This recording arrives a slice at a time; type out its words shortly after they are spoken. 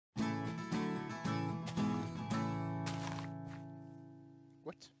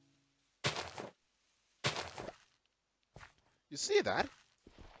What? You see that?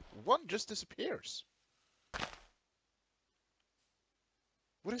 One just disappears.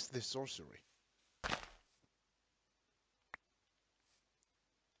 What is this sorcery?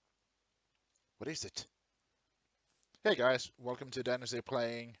 What is it? Hey guys, welcome to Denasy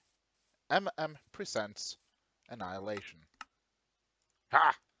playing Presents Annihilation.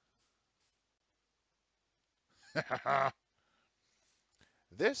 Ha!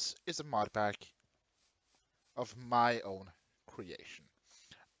 This is a mod pack of my own creation.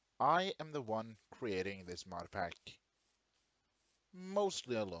 I am the one creating this mod pack,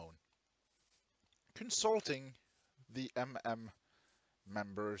 mostly alone, consulting the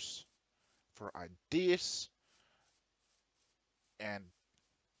members for ideas and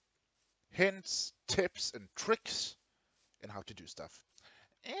hints, tips, and tricks in how to do stuff.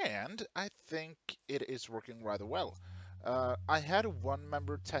 And I think it is working rather well. I had one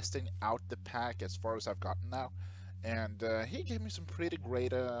member testing out the pack as far as I've gotten now, and he gave me some pretty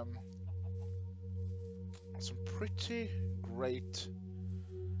great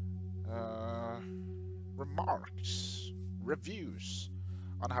remarks, reviews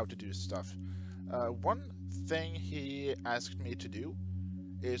on how to do stuff. One thing he asked me to do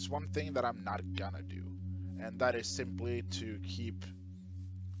is one thing that I'm not gonna do, and that is simply to keep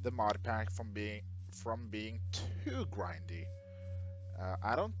the mod pack from being too grindy.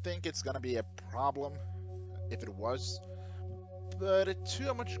 I don't think it's gonna be a problem if it was, but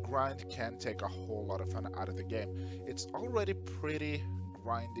too much grind can take a whole lot of fun out of the game. It's already pretty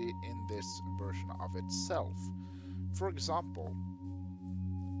grindy in this version of itself. For example,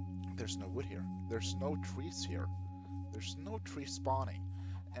 there's no wood here, there's no trees here, there's no tree spawning,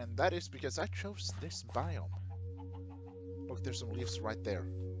 and that is because I chose this biome. Look, there's some leaves right there.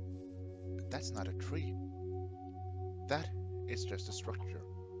 But that's not a tree. That is just a structure.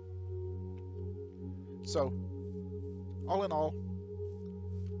 So, all in all,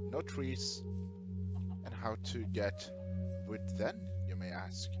 no trees. And how to get wood then, you may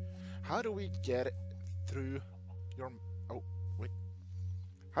ask. How do we get through your... Oh, wait.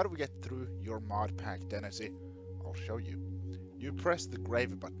 How do we get through your mod pack, Denasy? I'll show you. You press the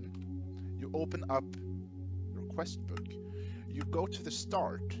grave button. You open up your quest book. You go to the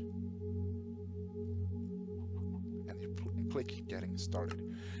start. And you click getting started.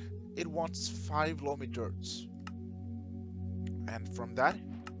 It wants 5 loamy dirts. And from that,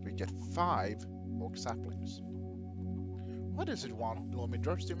 we get 5 oak saplings. Why does it want loamy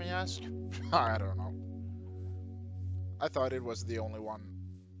dirts, you may ask? I don't know. I thought it was the only one.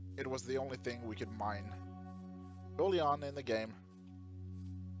 It was the only thing we could mine early on in the game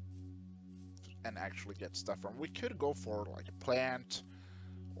and actually get stuff from. We could go for like a plant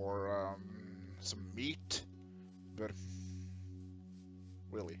or some meat, but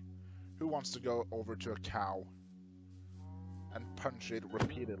really, who wants to go over to a cow and punch it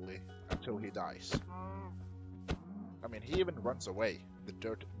repeatedly until he dies? I mean, he even runs away. The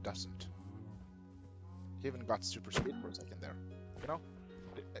dirt doesn't. He even got super speed for a second there. You know,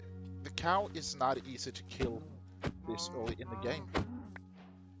 the cow is not easy to kill this early in the game.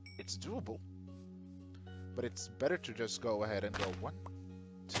 It's doable, but it's better to just go ahead and go 1,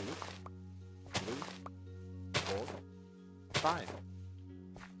 2, 3, 4, 5.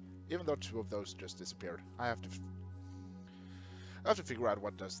 Even though 2 of those just disappeared, I have to figure out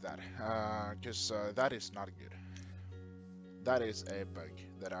what does that, because that is not good. That is a bug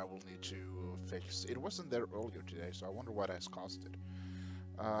that I will need to fix. It wasn't there earlier today, so I wonder what has caused it.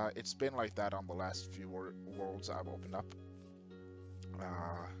 It's been like that on the last few worlds I've opened up.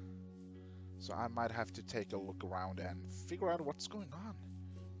 So I might have to take a look around and figure out what's going on.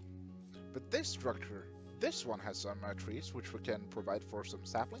 But this structure, this one has some trees, which we can provide for some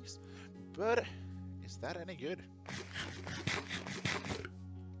saplings. But is that any good?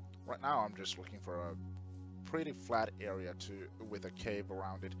 Right now I'm just looking for a pretty flat area with a cave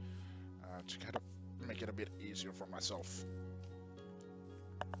around it to kind of make it a bit easier for myself.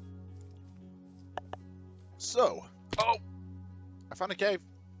 So, oh, I found a cave.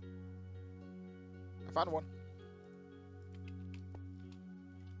 I found one.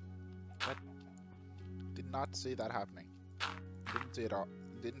 I did not see that happening. Didn't see it all.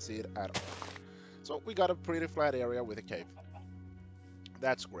 Didn't see it at all. So we got a pretty flat area with a cave.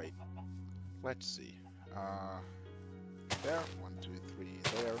 That's great. Let's see. There. 1, 2, 3.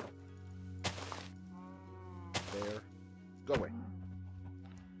 There. There. Go away.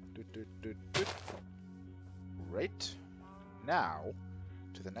 Great. Now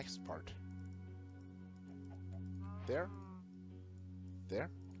to the next part. There. There.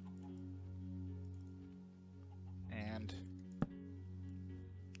 And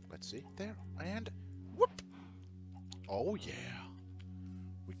Let's see. There. And whoop! Oh yeah.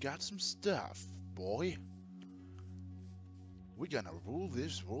 We got some stuff, boy. We're gonna rule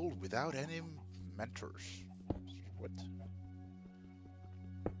this world without any mentors. What?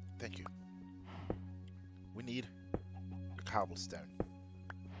 Thank you. We need a cobblestone.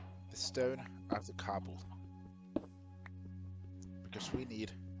 The stone of the cobble. Because we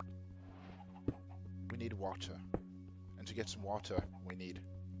need water. And to get some water, we need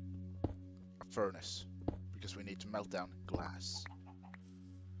a furnace. Because we need to melt down glass.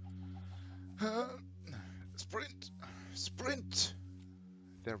 Sprint! Sprint!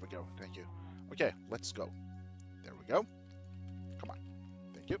 There we go, thank you. Okay, let's go. There we go. Come on.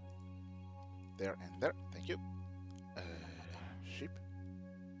 Thank you. There and there, thank you. Sheep?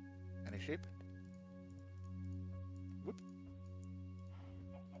 Any sheep? Whoop.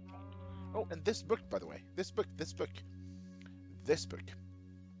 Oh, and this book, by the way. This book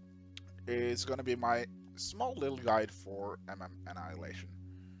is gonna be my small little guide for Annihilation.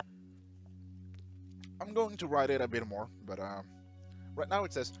 I'm going to write it a bit more, but right now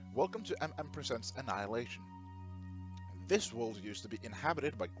it says, "Welcome to Presents Annihilation. This world used to be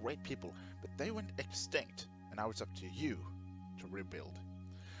inhabited by great people, but they went extinct, and now it's up to you to rebuild.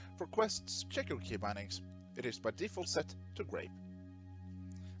 For quests, check your key bindings. It is by default set to grape."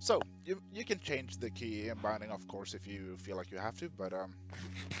 So, you can change the key binding, of course, if you feel like you have to, but I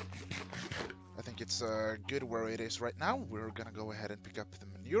think it's good where it is right now. We're gonna go ahead and pick up the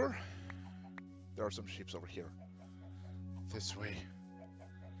manure. There are some sheep over here. This way.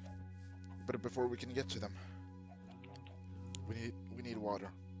 But before we can get to them, we need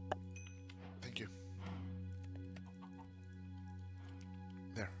water. Thank you.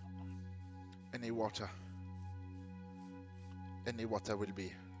 There. Any water will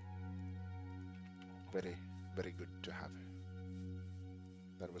be very, very good to have.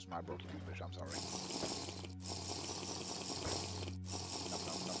 That was my broken English, I'm sorry. Nom,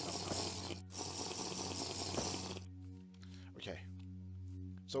 nom, nom, nom, nom. Okay.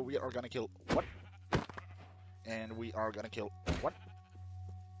 So we are gonna kill what? And we are gonna kill what?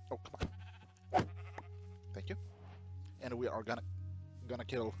 Oh, come on. Thank you. And we are gonna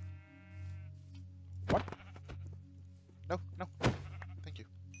kill what? No, no. Thank you.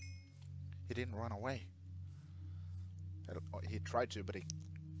 He didn't run away. He tried to, but he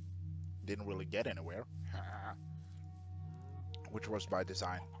didn't really get anywhere. Which was by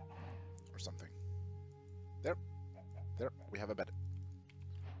design. Or something. There. There. We have a bed.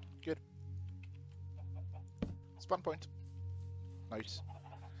 Good. Spawn point. Nice.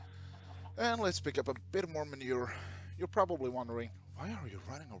 And let's pick up a bit more manure. You're probably wondering, why are you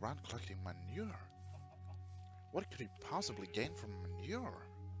running around collecting manure? What could you possibly gain from manure?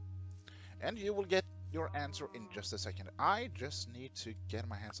 And you will get your answer in just a second. I just need to get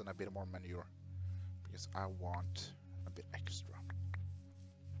my hands on a bit more manure. Because I want a bit extra.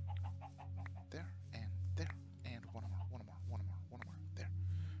 There, and there, and one more. There.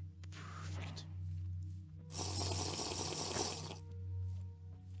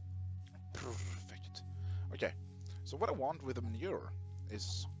 Perfect. Okay, so what I want with the manure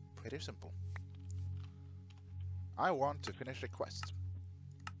is pretty simple. I want to finish a quest.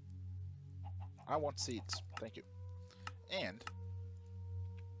 I want seeds, thank you. And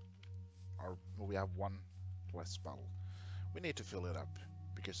we have one less bottle. We need to fill it up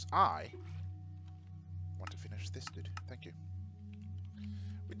because I want to finish this dude. Thank you.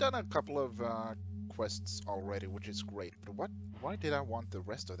 We've done a couple of quests already, which is great. But why did I want the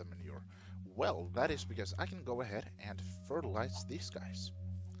rest of the manure? Well, that is because I can go ahead and fertilize these guys.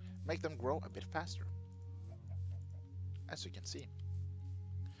 Make them grow a bit faster. As you can see.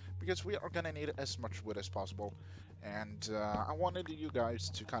 Because we are gonna need as much wood as possible. And I wanted you guys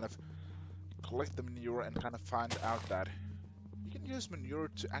to kind of collect the manure and kind of find out that you can use manure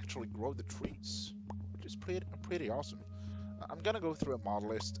to actually grow the trees. Which is pretty awesome. I'm gonna go through a mod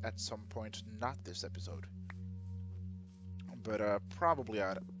list at some point, not this episode. But probably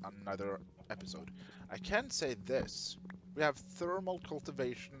at another episode. I can say this. We have thermal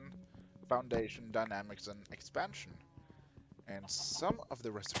cultivation, foundation, dynamics, and expansion. And some of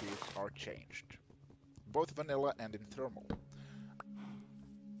the recipes are changed. Both vanilla and in thermal.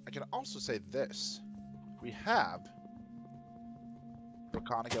 I can also say this. We have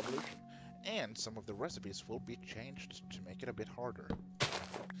Draconic Evolution. And some of the recipes will be changed to make it a bit harder.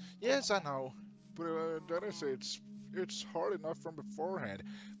 Yes, I know. But Denasy, it's hard enough from beforehand.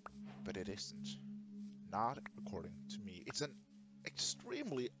 But it isn't. Not according to me. It's an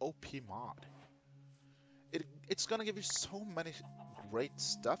extremely OP mod. It's gonna give you so many great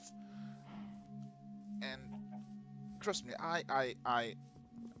stuff. And trust me,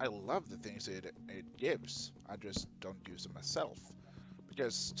 I I love the things it gives. I just don't use them myself.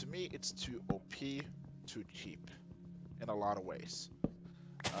 Because to me, it's too OP, too cheap in a lot of ways.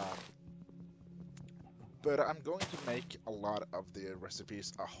 But I'm going to make a lot of the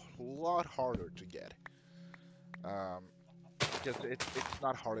recipes a lot harder to get. Because it's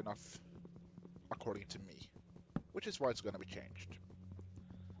not hard enough according to me. Which is why it's going to be changed.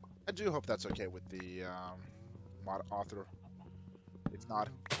 I do hope that's okay with the mod author. If not,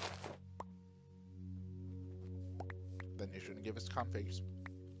 then you shouldn't give us configs.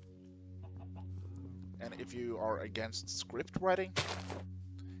 And if you are against script writing,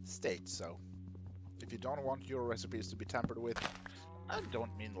 state so. If you don't want your recipes to be tampered with, I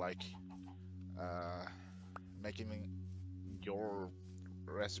don't mean like making your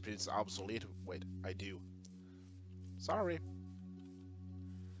recipes obsolete. Wait, I do. Sorry.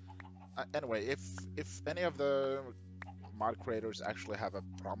 Anyway, if any of the mod creators actually have a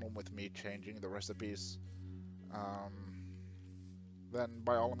problem with me changing the recipes, then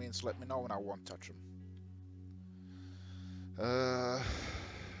by all means let me know and I won't touch them.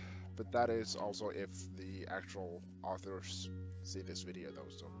 But that is also if the actual authors see this video though,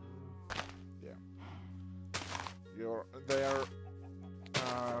 so yeah. Their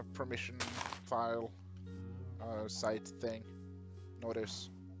permission file site thing,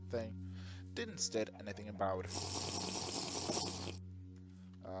 notice thing, didn't state anything about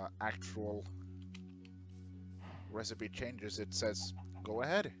actual recipe changes. It says, go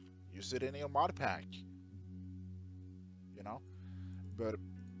ahead, use it in your mod pack. You know? But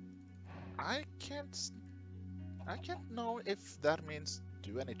I can't know if that means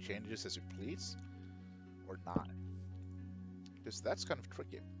do any changes as you please or not. Because that's kind of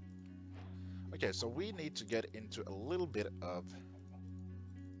tricky. Okay, so we need to get into a little bit of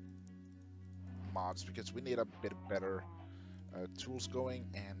mods because we need a bit better tools going,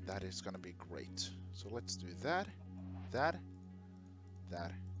 and that is gonna be great. So let's do that.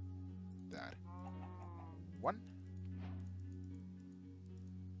 1,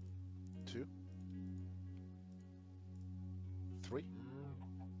 2, 3,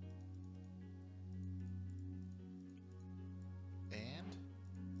 and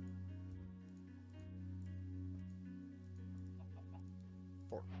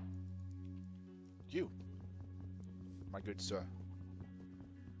 4. You, my good sir,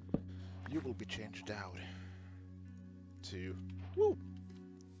 you will be changed out to woo.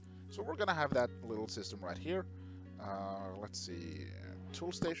 So we're gonna have that little system right here. Let's see,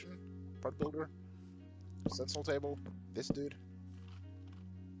 tool station, part builder, stencil table, this dude,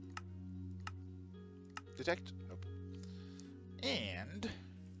 detect, nope. And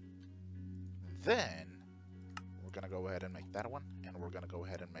then we're gonna go ahead and make that one, and we're gonna go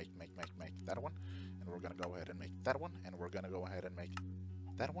ahead and make that one, and we're gonna go ahead and make that one, and we're gonna go ahead and make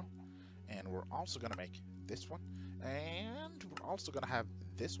that one, and we're also gonna make this one, and we're also gonna have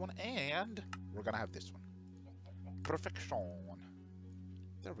this one, and we're gonna have this one. Perfection.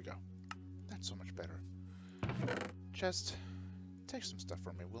 There we go. That's so much better. Chest, take some stuff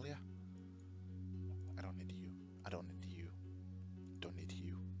from me, will ya? I don't need you. I don't need you. Don't need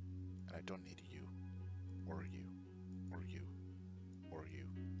you. And I don't need you. Or you. Or you. Or you.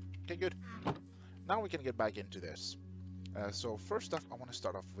 Okay, good. Now we can get back into this. So first off, I want to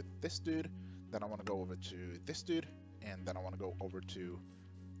start off with this dude. Then I want to go over to this dude. And then I want to go over to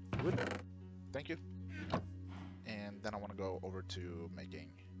wood. Thank you. And then I want to go over to making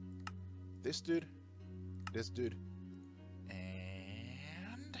this dude,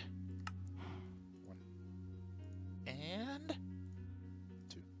 and 1, and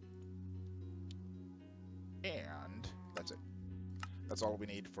 2, and that's it. That's all we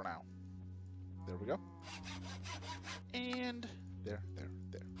need for now. There we go. And there.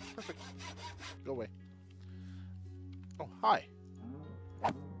 Perfect. Go away. Oh, hi.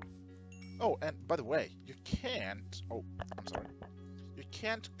 Oh, and by the way, you can't... Oh, I'm sorry. You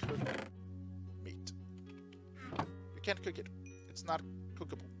can't cook meat. You can't cook it. It's not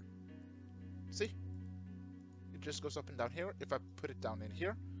cookable. See? It just goes up and down here. If I put it down in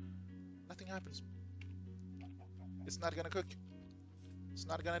here, nothing happens. It's not gonna cook. It's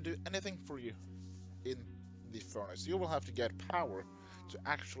not gonna do anything for you in the furnace. You will have to get power to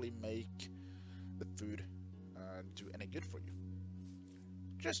actually make the food do any good for you.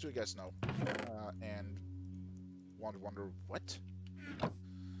 Just so you guys know, and won't wonder what?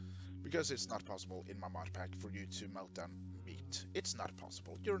 Because it's not possible in my mod pack for you to melt down meat. It's not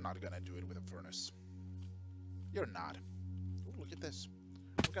possible. You're not gonna do it with a furnace. You're not. Ooh, look at this.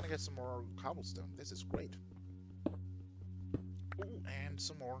 We're gonna get some more cobblestone. This is great. Ooh, and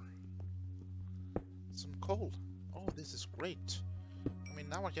some coal. Oh, this is great. I mean,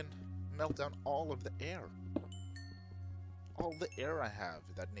 now I can melt down all of the air. All the air I have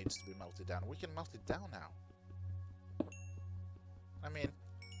that needs to be melted down. We can melt it down now. I mean,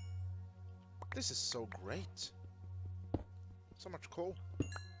 this is so great. So much coal.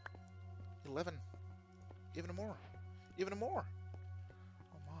 11. Even more. Even more.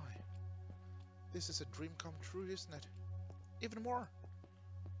 Oh my. This is a dream come true, isn't it? Even more.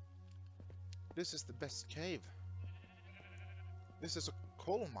 This is the best cave. This is a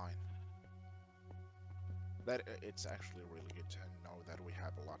coal mine. That it's actually really good to know that we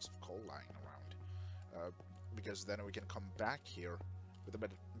have lots of coal lying around, because then we can come back here with a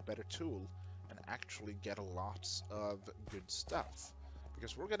better tool and actually get lots of good stuff.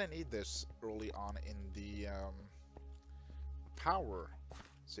 Because we're gonna need this early on in the power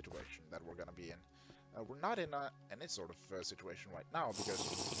situation that we're gonna be in. We're not in any sort of situation right now because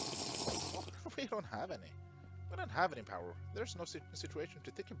we don't have any. We don't have any power. There's no situation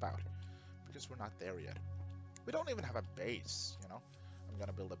to think about because we're not there yet. We don't even have a base, you know. I'm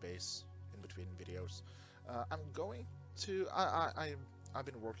gonna build a base in between videos. I'm going to. I've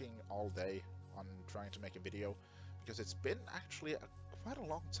been working all day on trying to make a video because it's been actually quite a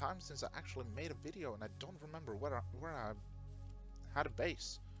long time since I actually made a video, and I don't remember where I had a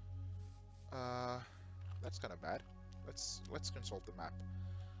base. That's kind of bad. Let's consult the map.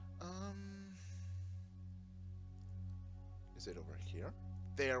 Is it over here?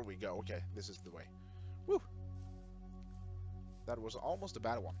 There we go. Okay, this is the way. Woo! That was almost a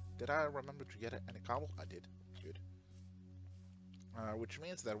bad one. Did I remember to get any cobble? I did. Good. Which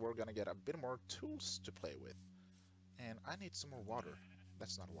means that we're gonna get a bit more tools to play with. And I need some more water.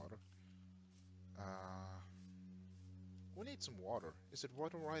 That's not water. We need some water. Is it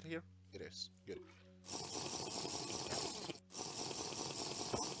water right here? It is. Good.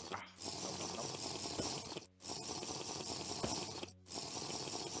 Ah, no.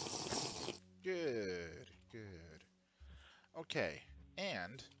 Good. Okay,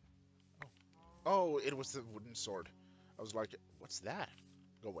 and... Oh, it was the wooden sword. I was like, what's that?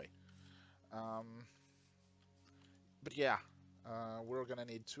 Go away. But yeah, we're gonna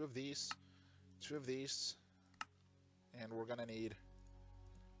need two of these, and we're gonna need...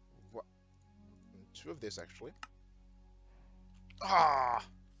 what? Two of this, actually. Ah!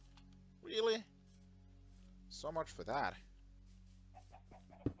 Really? So much for that.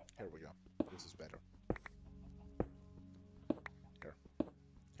 Here we go. This is better.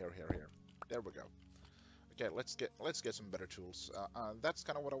 Here. There we go. Okay, let's get some better tools. That's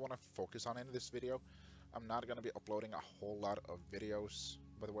kind of what I want to focus on in this video. I'm not gonna be uploading a whole lot of videos,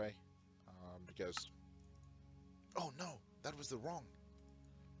 by the way, because... Oh no, that was the wrong.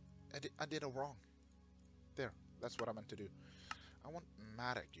 I did a wrong. There, that's what I meant to do. I want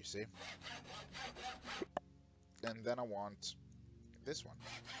MODPACK, you see. And then I want this one.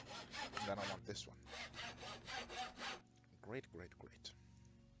 And then I want this one. Great.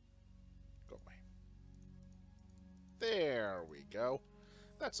 Go away. There we go.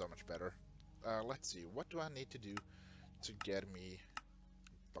 That's so much better. Let's see. What do I need to do to get me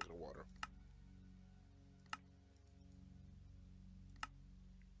a bucket of water?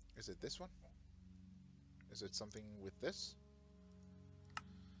 Is it this one? Is it something with this?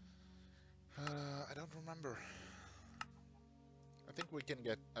 I don't remember. I think we can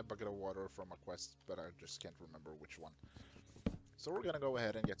get a bucket of water from a quest, but I just can't remember which one. So we're gonna go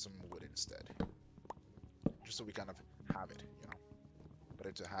ahead and get some wood instead. Just so we kind of have it, you know.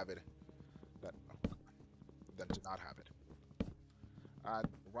 Better to have it than to not have it. I'd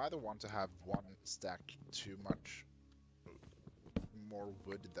rather want to have one stack too much more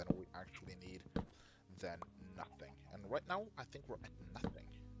wood than we actually need than nothing. And right now, I think we're at nothing,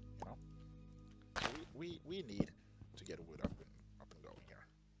 you know. We need to get wood up and going here.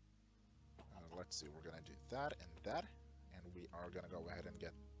 Let's see, we're gonna do that, and we are gonna go ahead and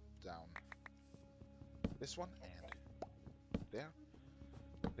get down this one, and there.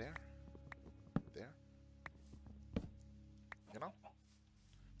 You know?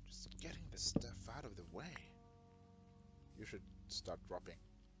 Just getting the stuff out of the way. You should start dropping.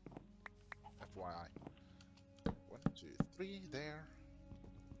 FYI. 1, 2, 3, there.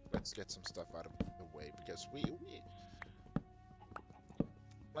 Let's get some stuff out of the way, because we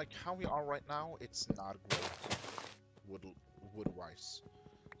like how we are right now, it's not great wood-wise.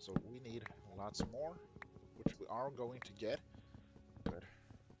 So we need lots more, which we are going to get, but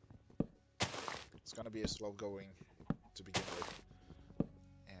it's gonna be a slow going to begin with.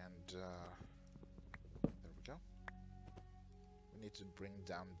 And there we go. We need to bring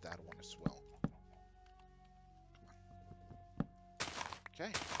down that one as well. Come on.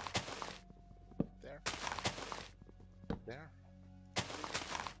 Okay. There.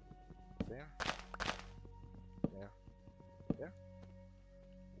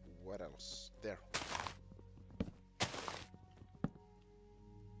 mouse. There.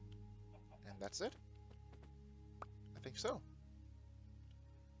 And that's it? I think so.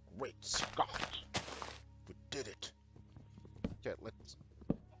 Great Scott! We did it! Okay, let's...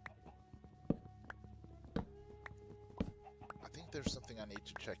 I think there's something I need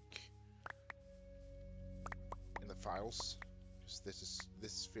to check in the files, because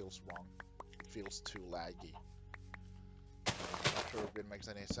this feels wrong. It feels too laggy. I'm not sure if it makes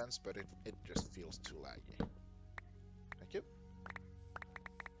any sense, but it just feels too laggy. Thank you.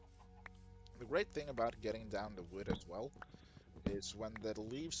 The great thing about getting down the wood as well is when the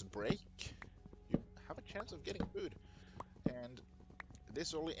leaves break, you have a chance of getting food. And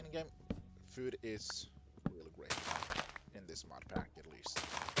this early in-game food is really great in this mod pack, at least.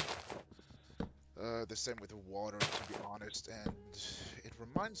 The same with the water, to be honest, and it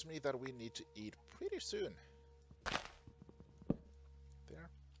reminds me that we need to eat pretty soon. There.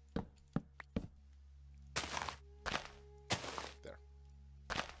 There.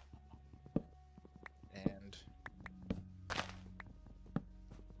 And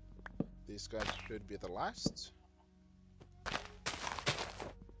these guys should be the last.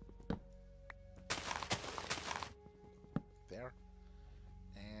 There.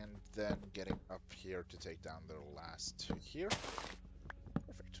 And then getting up here to take down the last two here.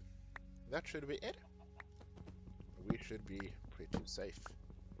 Perfect. That should be it. We should be pretty safe.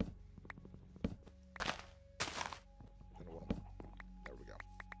 There we go.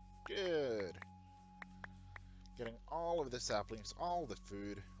 Good. Getting all of the saplings, all the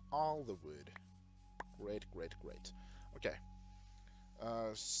food, all the wood. Great, great, great. Okay.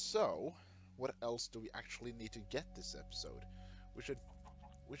 So, what else do we actually need to get this episode? We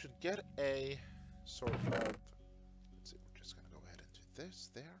should get a sort of... Let's see, we're just gonna go ahead and do this,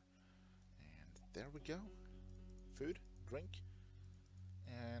 there. And there we go. Food, drink,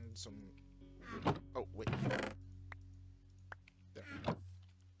 and some... Oh, wait. There.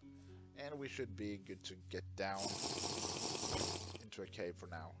 And we should be good to get down into a cave for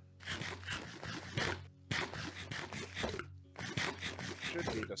now.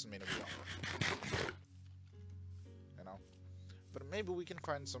 Should be, doesn't mean we don't. You know? But maybe we can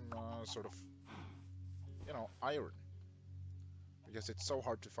find some sort of, you know, iron. Because it's so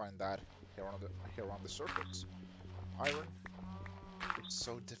hard to find that here on the surface. Iron is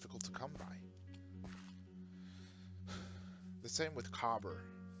so difficult to come by. The same with copper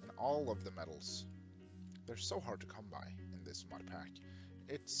and all of the metals. They're so hard to come by in this mod pack.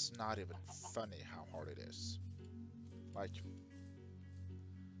 It's not even funny how hard it is. Like,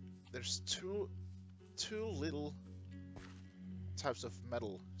 there's too little types of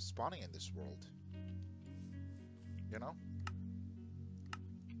metal spawning in this world. You know?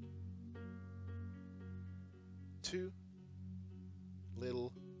 Too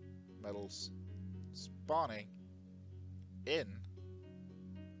little metals spawning in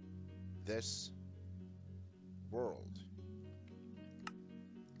this world.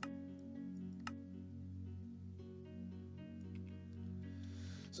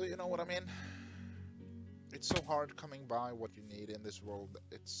 So you know what I mean? It's so hard coming by what you need in this world.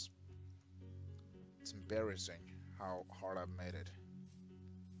 It's embarrassing how hard I've made it.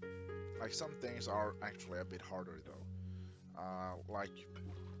 Like, some things are actually a bit harder though. Like,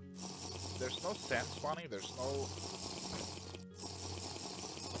 there's no sand spawning, there's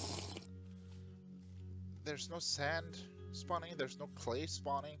no sand spawning, there's no clay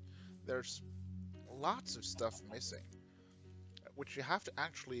spawning, there's lots of stuff missing, which you have to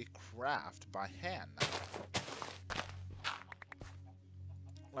actually craft by hand now.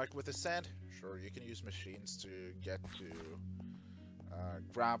 Like with the sand, sure, you can use machines to get to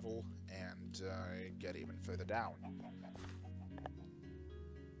gravel and get even further down.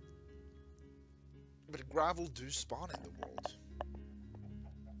 But gravel do spawn in the world.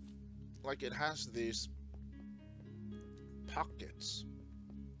 Like, it has these pockets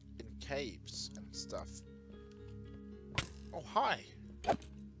in caves and stuff. Oh, hi!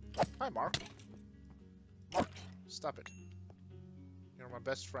 Hi, Mark. Mark, stop it. You're my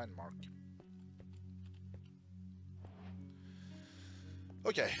best friend, Mark.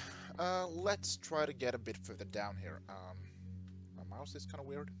 Okay, let's try to get a bit further down here. My mouse is kind of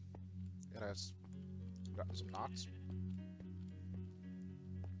weird. It has gotten some knots.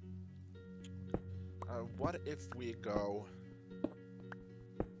 What if we go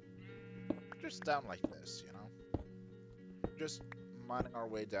just down like this, you know? Just mining our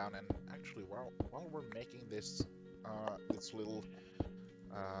way down, and actually, while we're making this this little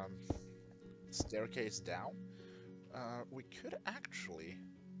staircase down, we could actually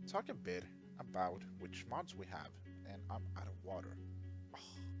talk a bit about which mods we have. And I'm out of water. Oh,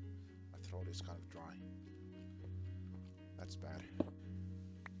 my throat is kind of dry. That's bad.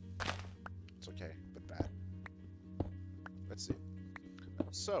 It's okay, but bad. Let's see.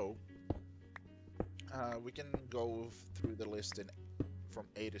 So, we can go through the list from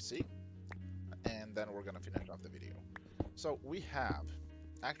A to C, and then we're gonna finish off the video. So we have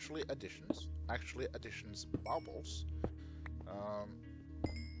actually additions baubles,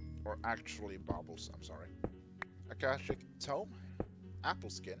 or actually baubles, I'm sorry. Akashic Tome, Apple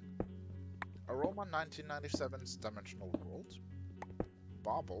Skin, Aroma 1997's Dimensional World,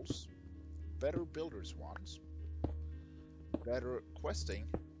 baubles, better Builder's Wands, better Questing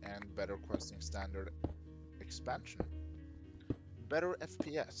and better Questing Standard expansion, better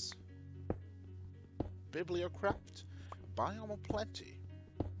FPS, Bibliocraft, Biome of Plenty,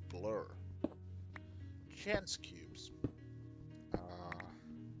 Blur, Chance Cubes,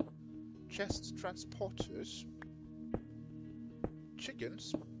 Chest Transporters,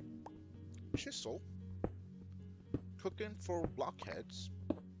 Chickens, Chisel, Cooking for Blockheads,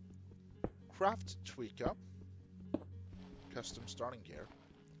 Craft Tweaker, Custom Starting Gear.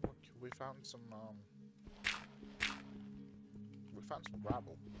 Look, we found some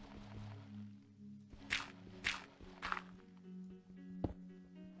gravel.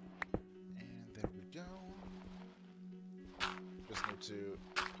 And there we go. Just need to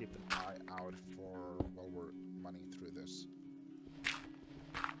keep an eye out while we're running through this.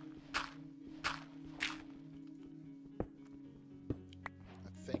 I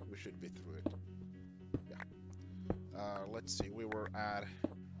think we should be through it. Yeah. Let's see. We were at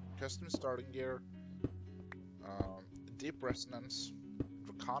Custom Starting Gear, Deep Resonance,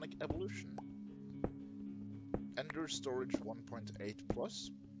 Draconic Evolution, Ender Storage 1.8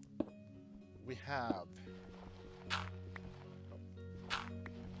 Plus. We have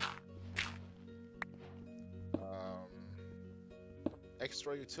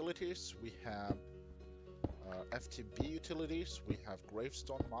extra utilities. We have FTB utilities. We have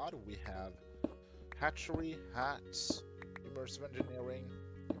Gravestone mod. We have Hatchery, Hats, Immersive Engineering,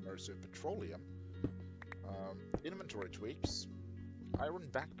 Immersive Petroleum, inventory tweaks, iron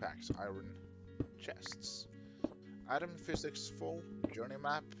backpacks, iron chests, item physics full, journey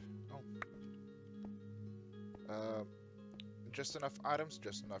map, just enough items,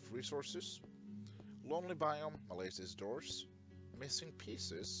 just enough resources, lonely biome, Malaysia's doors, missing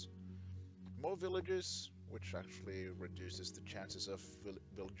pieces, more villages, which actually reduces the chances of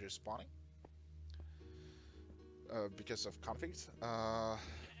villagers spawning because of conflict,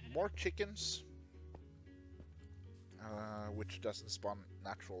 more chickens, which doesn't spawn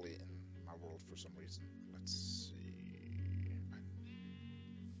naturally in my world for some reason. Let's see.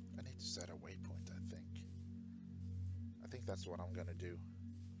 I need to set a waypoint, I think. I think that's what I'm gonna do.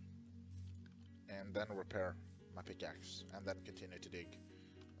 And then repair my pickaxe, and then continue to dig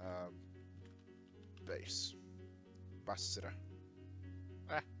base. Basra.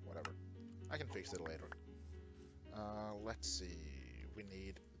 Whatever. I can fix it later. Let's see. We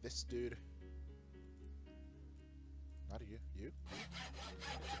need this dude. Not you. You.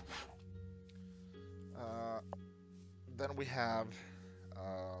 Then we have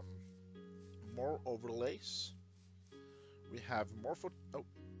more overlays. We have Morpho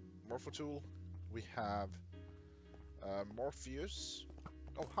tool. We have Morpheus.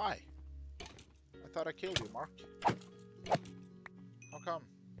 Oh, hi. I thought I killed you, Mark. How come?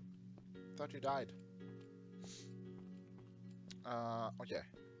 Thought you died. Okay.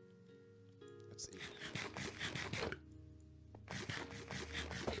 Let's see.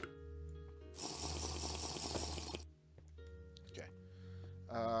 Okay.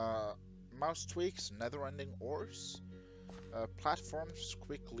 Mouse tweaks, nether-ending ores, platforms,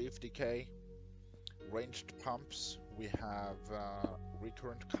 quick leaf decay, ranged pumps. We have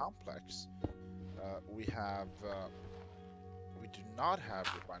recurrent complex. We do not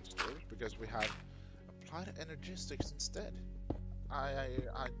have refined storage because we have applied energistics instead. I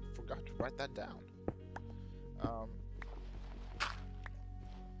forgot to write that down.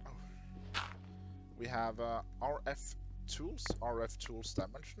 We have RF tools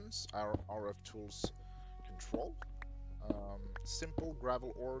dimensions, our RF tools control, simple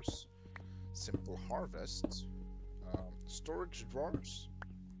gravel ores, simple harvests, storage drawers,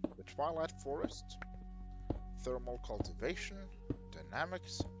 the Twilight Forest, thermal cultivation,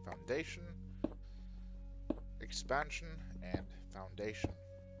 dynamics, foundation, expansion, and foundation.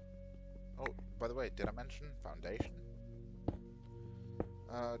 Oh, by the way, did I mention foundation?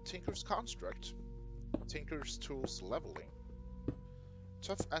 Tinker's Construct, Tinker's Tools Leveling,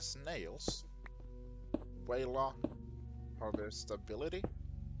 Tough as Nails, Wayla, Harvestability,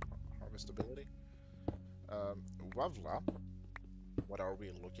 Wavla, what are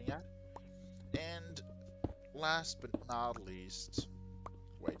we looking at? And last but not least,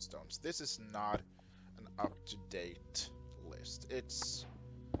 Wadestones. This is not an up-to-date list. It's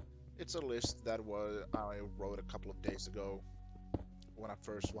a list that I wrote a couple of days ago when I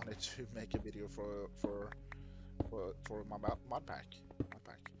first wanted to make a video for my modpack.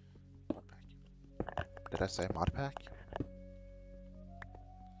 Did I say modpack?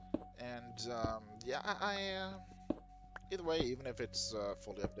 And yeah, either way, even if it's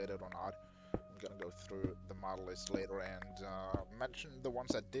fully updated or not, I'm gonna go through the model list later and mention the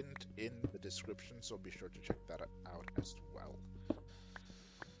ones that didn't in the description, so be sure to check that out as well.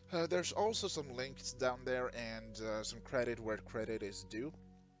 There's also some links down there and some credit where credit is due.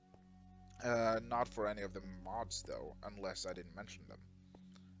 Not for any of the mods though, unless I didn't mention them.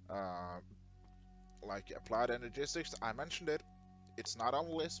 Like Applied Energistics, I mentioned it. It's not on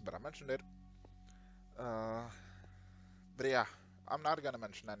the list, but I mentioned it. But yeah, I'm not gonna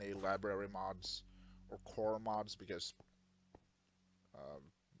mention any library mods or core mods because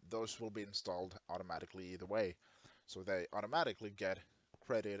those will be installed automatically either way. So they automatically get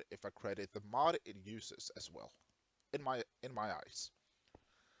credit if I credit the mod it uses as well, in my eyes.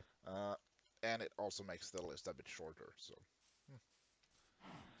 And it also makes the list a bit shorter. So,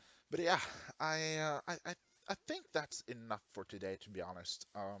 but yeah, I think that's enough for today, to be honest.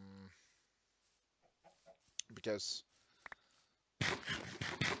 Because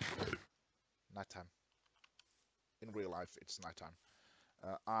nighttime. In real life, it's nighttime.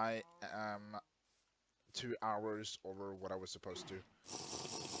 I am 2 hours over what I was supposed to.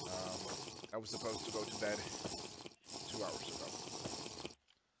 I was supposed to go to bed 2 hours ago.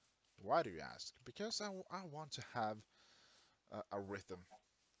 Why do you ask? Because I want to have a rhythm.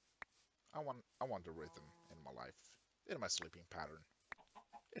 I want a rhythm in my life, in my sleeping pattern.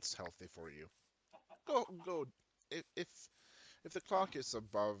 It's healthy for you. Go. If the clock is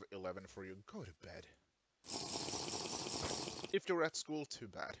above 11 for you, go to bed. If you're at school, too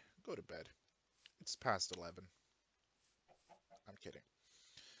bad. Go to bed. It's past 11. I'm kidding.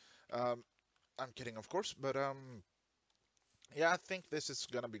 I'm kidding, of course, but yeah, I think this is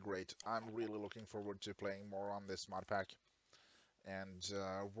gonna be great. I'm really looking forward to playing more on this mod pack and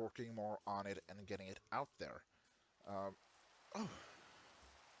working more on it and getting it out there. Oh,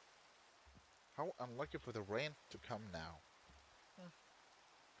 how unlucky for the rain to come now.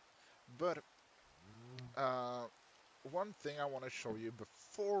 But one thing I want to show you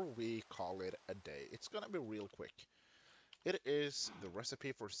before we call it a day. It's gonna be real quick. It is the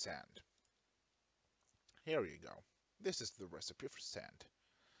recipe for sand. Here you go. This is the recipe for sand.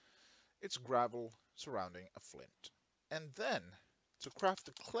 It's gravel surrounding a flint. And then, to craft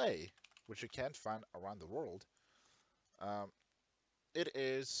the clay, which you can't find around the world, it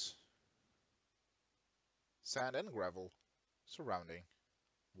is sand and gravel surrounding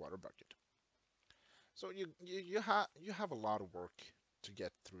water bucket. So you have a lot of work to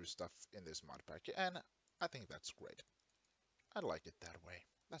get through stuff in this mod pack, and I think that's great. I like it that way.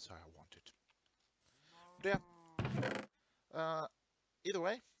 That's how I want it. But yeah, either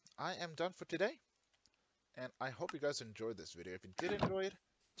way, I am done for today, and I hope you guys enjoyed this video. If you did enjoy it,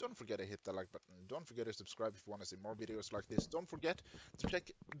 don't forget to hit the like button. Don't forget to subscribe if you want to see more videos like this. Don't forget to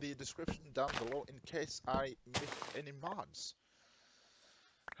check the description down below in case I missed any mods.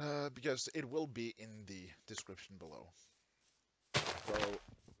 Because it will be in the description below. So,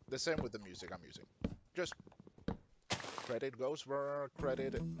 the same with the music I'm using. Just credit goes where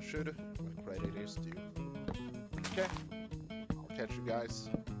credit should, when credit is due. Okay, I'll catch you guys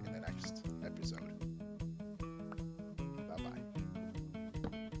in the next episode.